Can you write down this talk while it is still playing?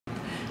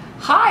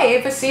Hi,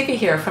 Ava Seavey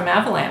here from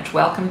Avalanche.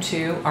 Welcome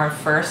to our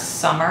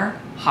first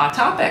summer hot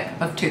topic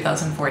of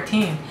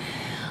 2014.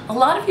 A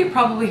lot of you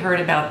probably heard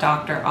about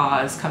Dr.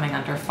 Oz coming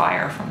under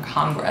fire from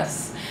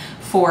Congress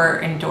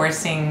for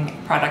endorsing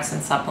products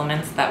and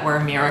supplements that were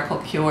miracle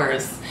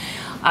cures.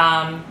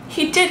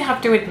 He did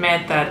have to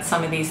admit that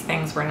some of these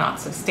things were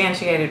not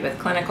substantiated with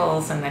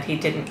clinicals and that he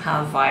didn't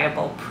have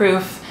viable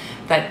proof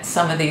that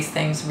some of these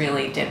things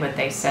really did what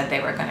they said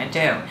they were going to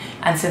do.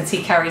 And since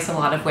he carries a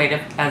lot of weight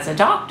as a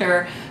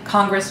doctor,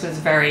 Congress was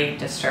very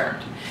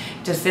disturbed.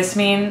 Does this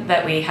mean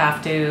that we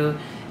have to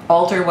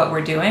alter what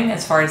we're doing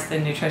as far as the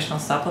nutritional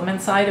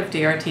supplement side of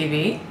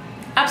DRTV?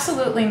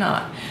 Absolutely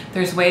not.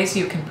 There's ways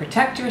you can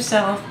protect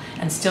yourself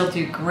and still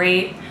do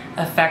great,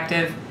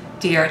 effective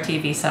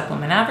DRTV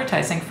supplement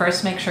advertising.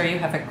 First, make sure you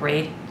have a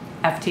great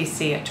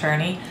FTC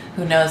attorney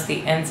who knows the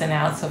ins and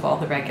outs of all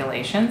the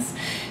regulations.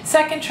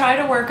 Second, try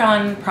to work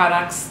on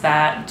products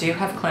that do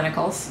have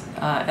clinicals,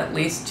 at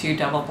least 2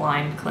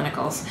 double-blind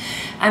clinicals.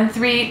 And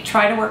 3,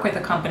 try to work with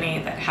a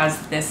company that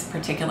has this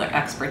particular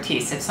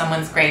expertise. If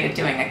someone's great at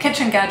doing a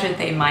kitchen gadget,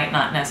 they might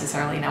not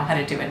necessarily know how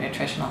to do a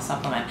nutritional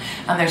supplement.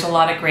 And there's a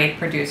lot of great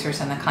producers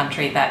in the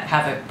country that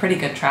have a pretty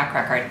good track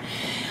record.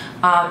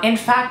 In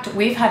fact,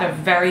 we've had a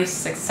very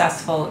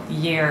successful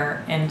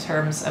year in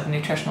terms of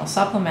nutritional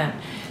supplement.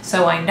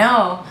 So I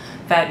know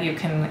that you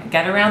can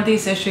get around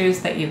these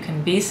issues, that you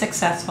can be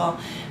successful,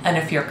 and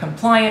if you're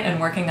compliant and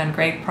working on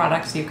great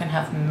products, you can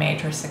have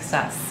major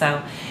success.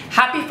 So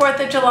happy 4th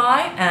of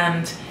July,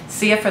 and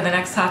see you for the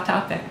next hot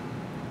topic.